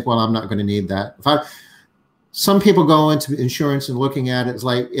and just think, well, I'm not going to need that. Some people go into insurance and looking at it as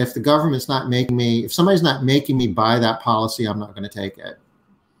like, if somebody's not making me buy that policy, I'm not going to take it.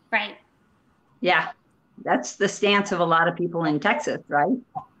 Right. Yeah. That's the stance of a lot of people in Texas, right?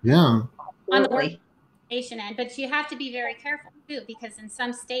 Yeah. On the organization end, but you have to be very careful too, because in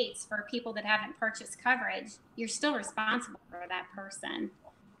some states, for people that haven't purchased coverage, you're still responsible for that person.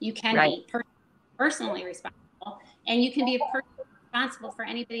 You can be personally responsible, and you can be personally responsible for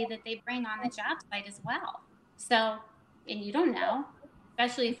anybody that they bring on the job site as well. So, and you don't know,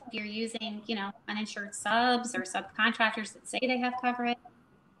 especially if you're using, uninsured subs or subcontractors that say they have coverage.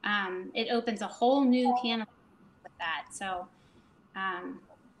 It opens a whole new can of worms with that. So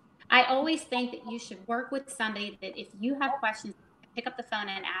I always think that you should work with somebody that, if you have questions, pick up the phone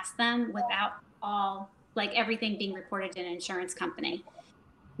and ask them without everything being reported to an insurance company.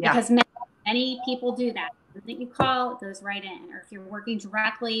 Yeah. Because many people do that. That you call, it goes right in. Or if you're working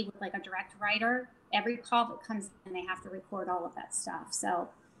directly with a direct writer, every call that comes in, they have to record all of that stuff. So,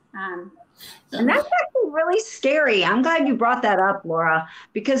 and that's actually really scary. I'm glad you brought that up, Laura,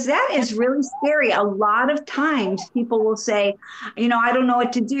 because that is really scary. A lot of times people will say, I don't know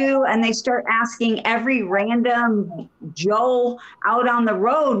what to do. And they start asking every random Joe out on the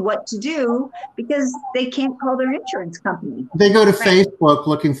road what to do, because they can't call their insurance company. They go to Facebook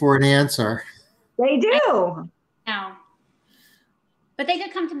looking for an answer. They do. No. But they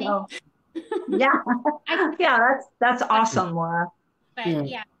could come to me. Oh. Yeah. That's awesome, Laura. But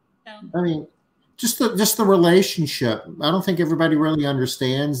so. I mean, just the relationship. I don't think everybody really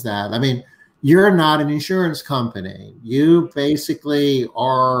understands that. I mean, you're not an insurance company. You basically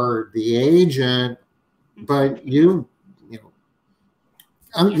are the agent, but you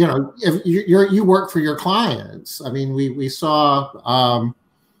if you work for your clients. I mean, we saw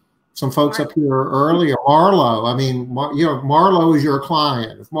some folks up here earlier, Marlo. I mean, Marlo is your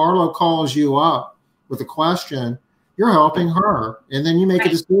client. If Marlo calls you up with a question, you're helping her, and then you make a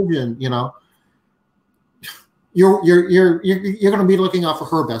decision. You're going to be looking out for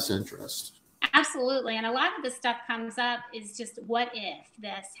her best interest. Absolutely, and a lot of the stuff comes up is just, what if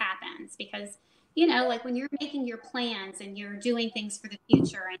this happens? Because when you're making your plans and you're doing things for the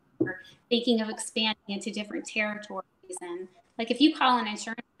future and you're thinking of expanding into different territories, and if you call an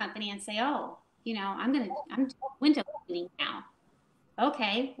insurance company and say, oh, I'm window cleaning now.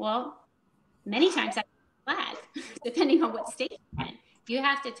 Okay, well, many times that's a flag, depending on what state you're in. You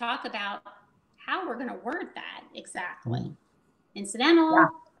have to talk about how we're going to word that exactly. Incidental,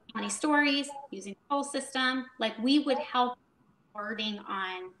 how many stories, using the whole system. We would help wording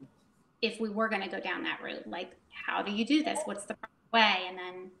on if we were going to go down that route. How do you do this? What's the proper way? And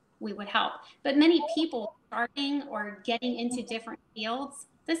then we would help. But many people starting or getting into different fields,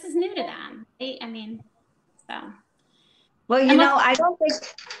 this is new to them. Well, I don't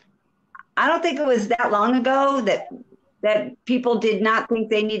think it was that long ago that people did not think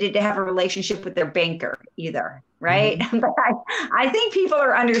they needed to have a relationship with their banker either, right? Mm-hmm. But I think people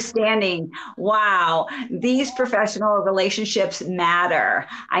are understanding, wow, these professional relationships matter.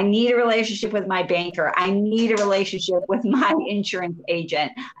 I need a relationship with my banker. I need a relationship with my insurance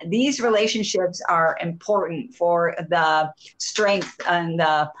agent. These relationships are important for the strength and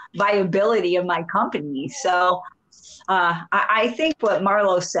the viability of my company. So I think what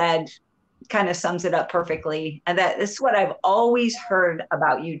Marlo said kind of sums it up perfectly. And that is what I've always heard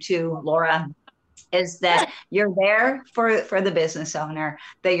about you too, Laura, is that you're there for the business owner,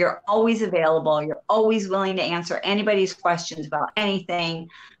 that you're always available, you're always willing to answer anybody's questions about anything.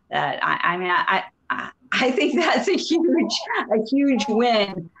 That I think that's a huge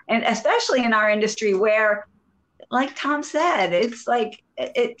win, and especially in our industry where, like Tom said, it's like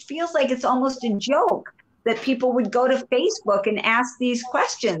it feels like it's almost a joke that people would go to Facebook and ask these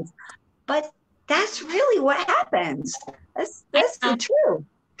questions, but that's really what happens. That's the truth.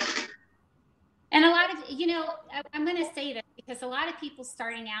 And a lot of, I'm going to say this because a lot of people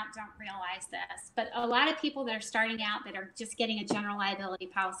starting out don't realize this, but a lot of people that are starting out that are just getting a general liability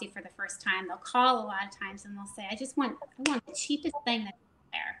policy for the first time, they'll call a lot of times and they'll say, I want the cheapest thing that's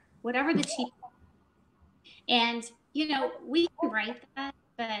there, whatever the cheapest. And, we can write that,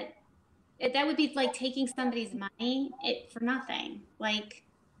 but that would be like taking somebody's money for nothing. Like,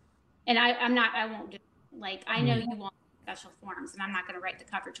 and I won't do it. Like, I know you want special forms and I'm not going to write the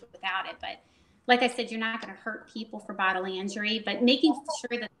coverage without it, but like I said, you're not going to hurt people for bodily injury, but making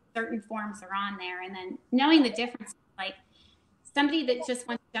sure that certain forms are on there and then knowing the difference. Like somebody that just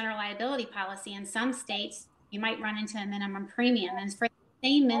wants a general liability policy in some states, you might run into a minimum premium. And for the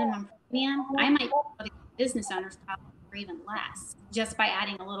same minimum premium, I might be able to get business owners policy for even less just by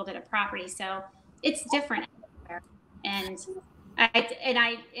adding a little bit of property. So it's different. And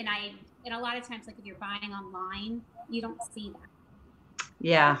a lot of times, like if you're buying online, you don't see that.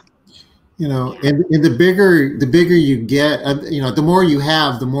 Yeah. And the bigger you get, the more you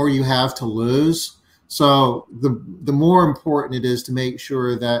have, the more you have to lose. So the more important it is to make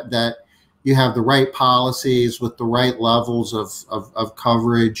sure that you have the right policies with the right levels of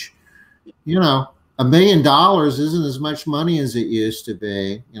coverage. $1 million isn't as much money as it used to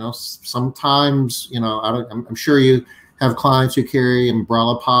be. Sometimes, I'm sure you have clients who carry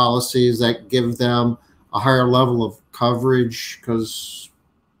umbrella policies that give them a higher level of coverage because,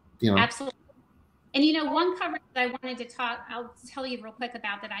 Absolutely. And one coverage that I wanted to I'll tell you real quick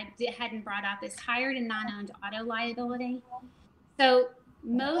about that I hadn't brought up is hired and non-owned auto liability. So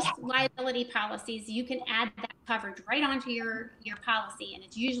most liability policies, you can add that coverage right onto your policy, and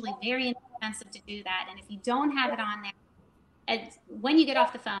it's usually very inexpensive to do that. And if you don't have it on there, when you get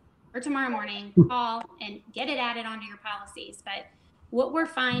off the phone or tomorrow morning, call and get it added onto your policies. But what we're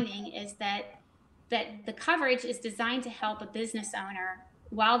finding is that the coverage is designed to help a business owner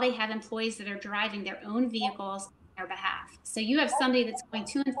while they have employees that are driving their own vehicles on their behalf. So you have somebody that's going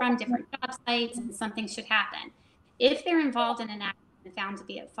to and from different job sites and something should happen. If they're involved in an accident and found to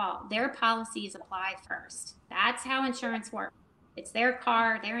be at fault, their policies apply first. That's how insurance works. It's their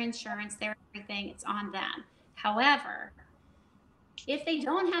car, their insurance, their everything, it's on them. However, if they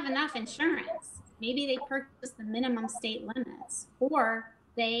don't have enough insurance, maybe they purchase the minimum state limits, or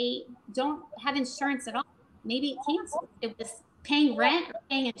they don't have insurance at all. Maybe it canceled. It was paying rent or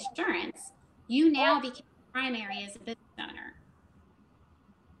paying insurance. You now become primary as a business owner.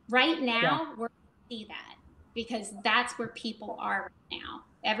 Right now, we're going to see that because that's where people are right now.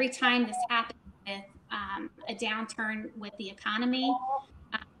 Every time this happens with a downturn with the economy,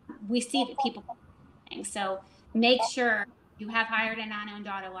 we see that people are things. So make sure you have hired and non-owned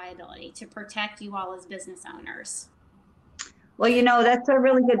auto liability to protect you all as business owners. Well, that's a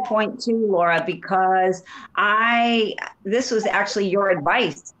really good point too, Laura, because this was actually your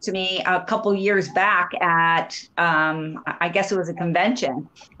advice to me a couple years back at, I guess it was a convention.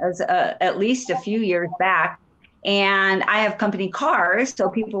 It was at least a few years back. And I have company cars, so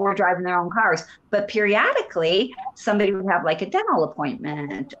people were driving their own cars. But periodically, somebody would have like a dental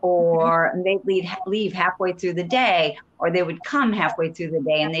appointment, or they'd leave halfway through the day, or they would come halfway through the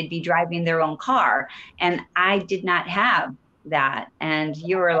day and they'd be driving their own car. And I did not have that. And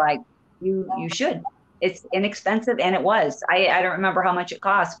you were like, you should. It's inexpensive, and it was. I don't remember how much it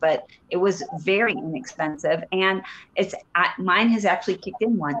cost, but it was very inexpensive. And mine has actually kicked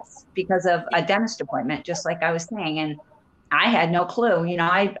in once because of a dentist appointment, just like I was saying. And I had no clue.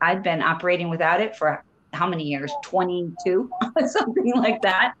 I'd been operating without it for how many years? 22, something like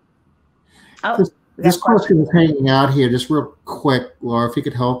that. Oh, this question is hanging out here just real quick, Laura, if you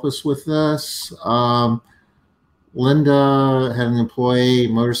could help us with this. Linda had an employee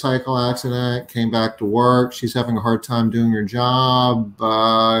motorcycle accident, came back to work. She's having a hard time doing her job,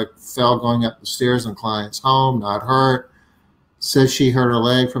 fell going up the stairs in a client's home, not hurt. Says she hurt her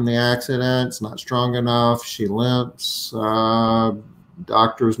leg from the accident. It's not strong enough. She limps.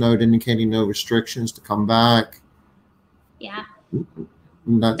 Doctor's note indicating no restrictions to come back. Yeah.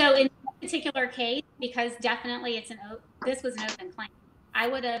 So in this particular case, because definitely this was an open claim, I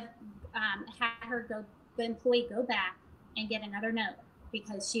would have had the employee go back, and get another note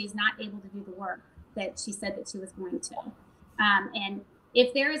because she is not able to do the work that she said that she was going to. And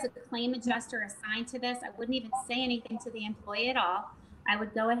if there is a claim adjuster assigned to this, I wouldn't even say anything to the employee at all. I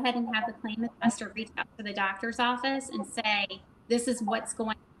would go ahead and have the claim adjuster reach out to the doctor's office and say, this is what's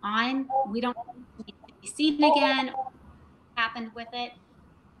going on. We don't need to be seen again. What happened with it?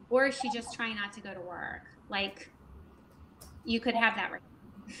 Or is she just trying not to go to work? Like, you could have that right.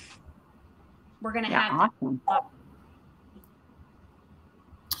 We're going to have awesome.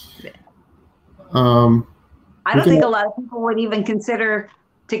 I don't think a lot of people would even consider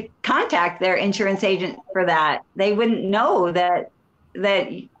to contact their insurance agent for that. They wouldn't know that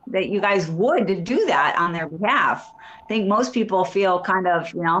you guys would do that on their behalf. I think most people feel kind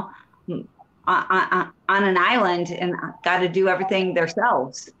of, you know, on an island and got to do everything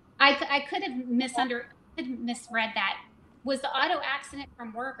themselves. I could have misread that. Was the auto accident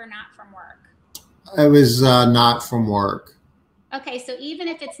from work or not from work? It was not from work. Okay, so even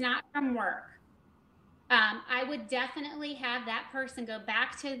if it's not from work, I would definitely have that person go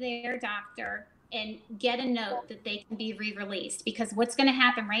back to their doctor and get a note that they can be re-released, because what's going to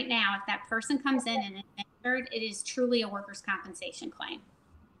happen right now, if that person comes in and is injured, it is truly a workers' compensation claim.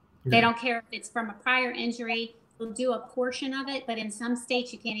 Yeah. They don't care if it's from a prior injury. They'll do a portion of it, but in some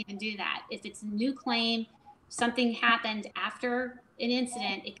states you can't even do that. If it's a new claim, something happened after an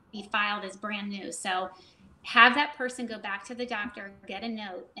incident, it can be filed as brand new. So have that person go back to the doctor, get a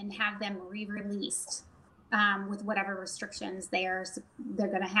note, and have them re-released with whatever restrictions they're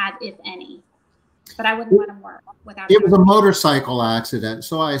going to have, if any. But I wouldn't let them work without. It was a motorcycle accident,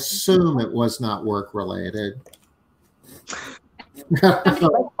 so I assume it was not work related. Somebody drives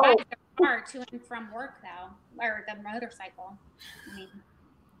their car to and from work, though, or the motorcycle. I mean,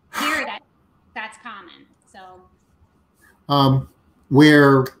 here that's common. So,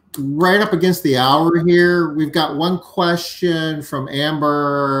 we're right up against the hour here. We've got one question from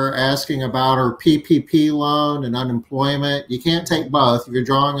Amber asking about her PPP loan and unemployment. You can't take both. If you're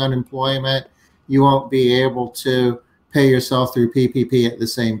drawing unemployment, you won't be able to pay yourself through PPP at the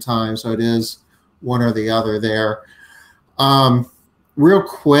same time. So it is one or the other there. Real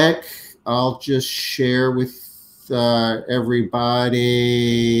quick, I'll just share with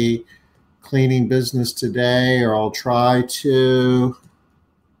everybody Cleaning Business Today, or I'll try to.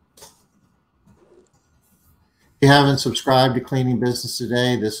 If you haven't subscribed to Cleaning Business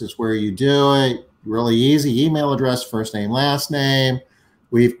Today, this is where you do it. Really easy. Email address, first name, last name.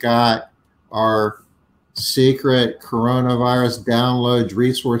 We've got our secret coronavirus downloads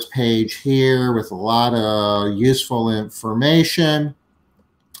resource page here with a lot of useful information.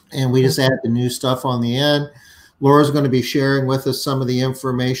 And we just add the new stuff on the end. Laura's going to be sharing with us some of the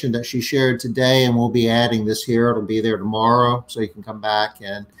information that she shared today, and we'll be adding this here. It'll be there tomorrow, so you can come back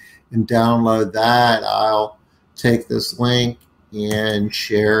and download that. I'll take this link and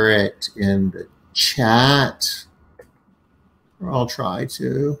share it in the chat. Or I'll try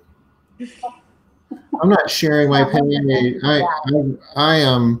to. I'm not sharing my page. I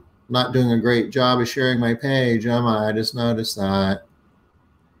am not doing a great job of sharing my page, am I? I just noticed that.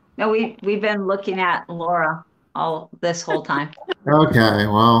 No, we've been looking at Laura all this whole time. Okay,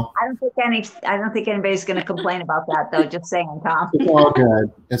 well. I don't think anybody's going to complain about that, though. Just saying, Tom. It's all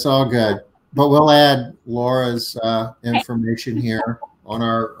good. It's all good. But we'll add Laura's information here on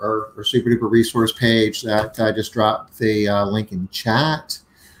our super duper resource page that I just dropped the link in chat.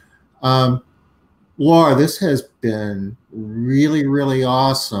 Laura, this has been really, really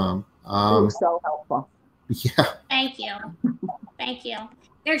awesome. So helpful. Yeah. Thank you. Thank you.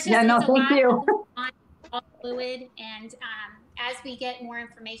 There's just thank you. All fluid, and as we get more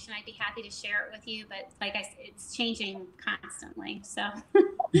information, I'd be happy to share it with you. But like I said, it's changing constantly. So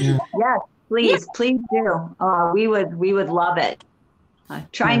yes, please do. We would love it.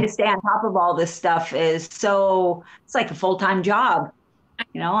 Trying to stay on top of all this stuff is it's like a full-time job.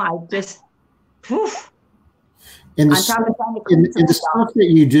 You know, I just and the stuff that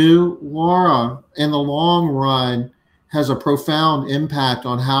you do, Laura, in the long run has a profound impact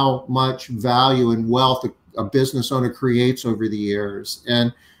on how much value and wealth a business owner creates over the years.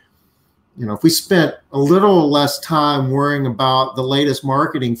 And, you know, if we spent a little less time worrying about the latest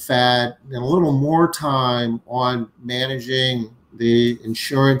marketing fad and a little more time on managing the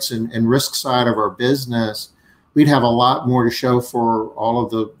insurance and risk side of our business, we'd have a lot more to show for all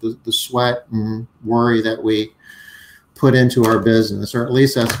of the sweat and worry that we put into our business, or at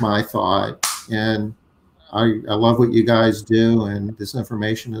least that's my thought. And I love what you guys do, and this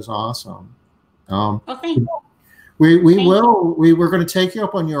information is awesome. Well, thank you. We're going to take you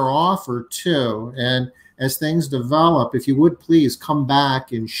up on your offer too. And as things develop, if you would please come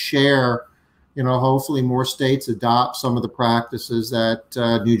back and share hopefully more states adopt some of the practices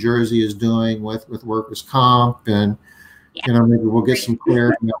that New Jersey is doing with workers' comp, and maybe we'll get some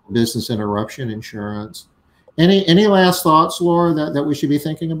clarity on business interruption insurance. Any last thoughts, Laura, that we should be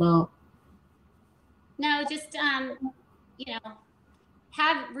thinking about? No, just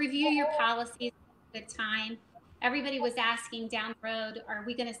review your policies at a good time. Everybody was asking down the road, are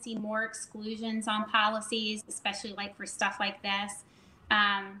we going to see more exclusions on policies, especially like for stuff like this?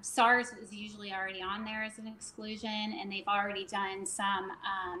 SARS is usually already on there as an exclusion, and they've already done some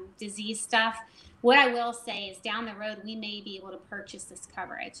disease stuff. What I will say is down the road, we may be able to purchase this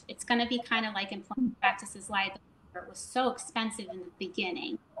coverage. It's going to be kind of like employment practices liability, where it was so expensive in the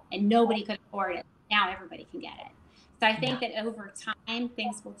beginning and nobody could afford it. Now everybody can get it. So I think that over time,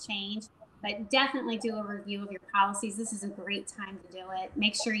 things will change. But definitely do a review of your policies. This is a great time to do it.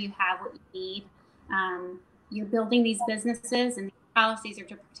 Make sure you have what you need. You're building these businesses, and these policies are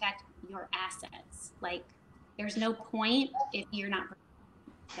to protect your assets. Like, there's no point if you're not.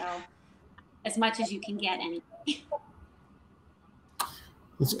 So, as much as you can get anyway.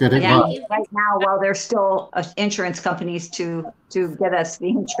 That's good advice. Right now, while there's still insurance companies to get us the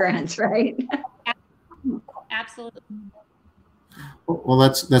insurance, right? Absolutely. Well,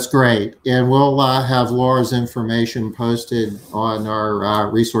 that's great, and we'll have Laura's information posted on our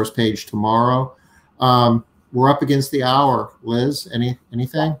resource page tomorrow. We're up against the hour. Liz,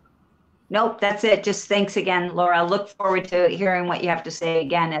 anything? Nope, that's it. Just thanks again, Laura. Look forward to hearing what you have to say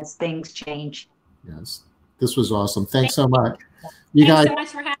again as things change. Yes, this was awesome. Thanks so much. Thanks so much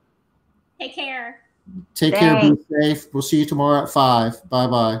for having me. Take care. Take care. Be safe. We'll see you tomorrow at 5.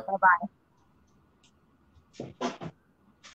 Bye-bye. Bye-bye.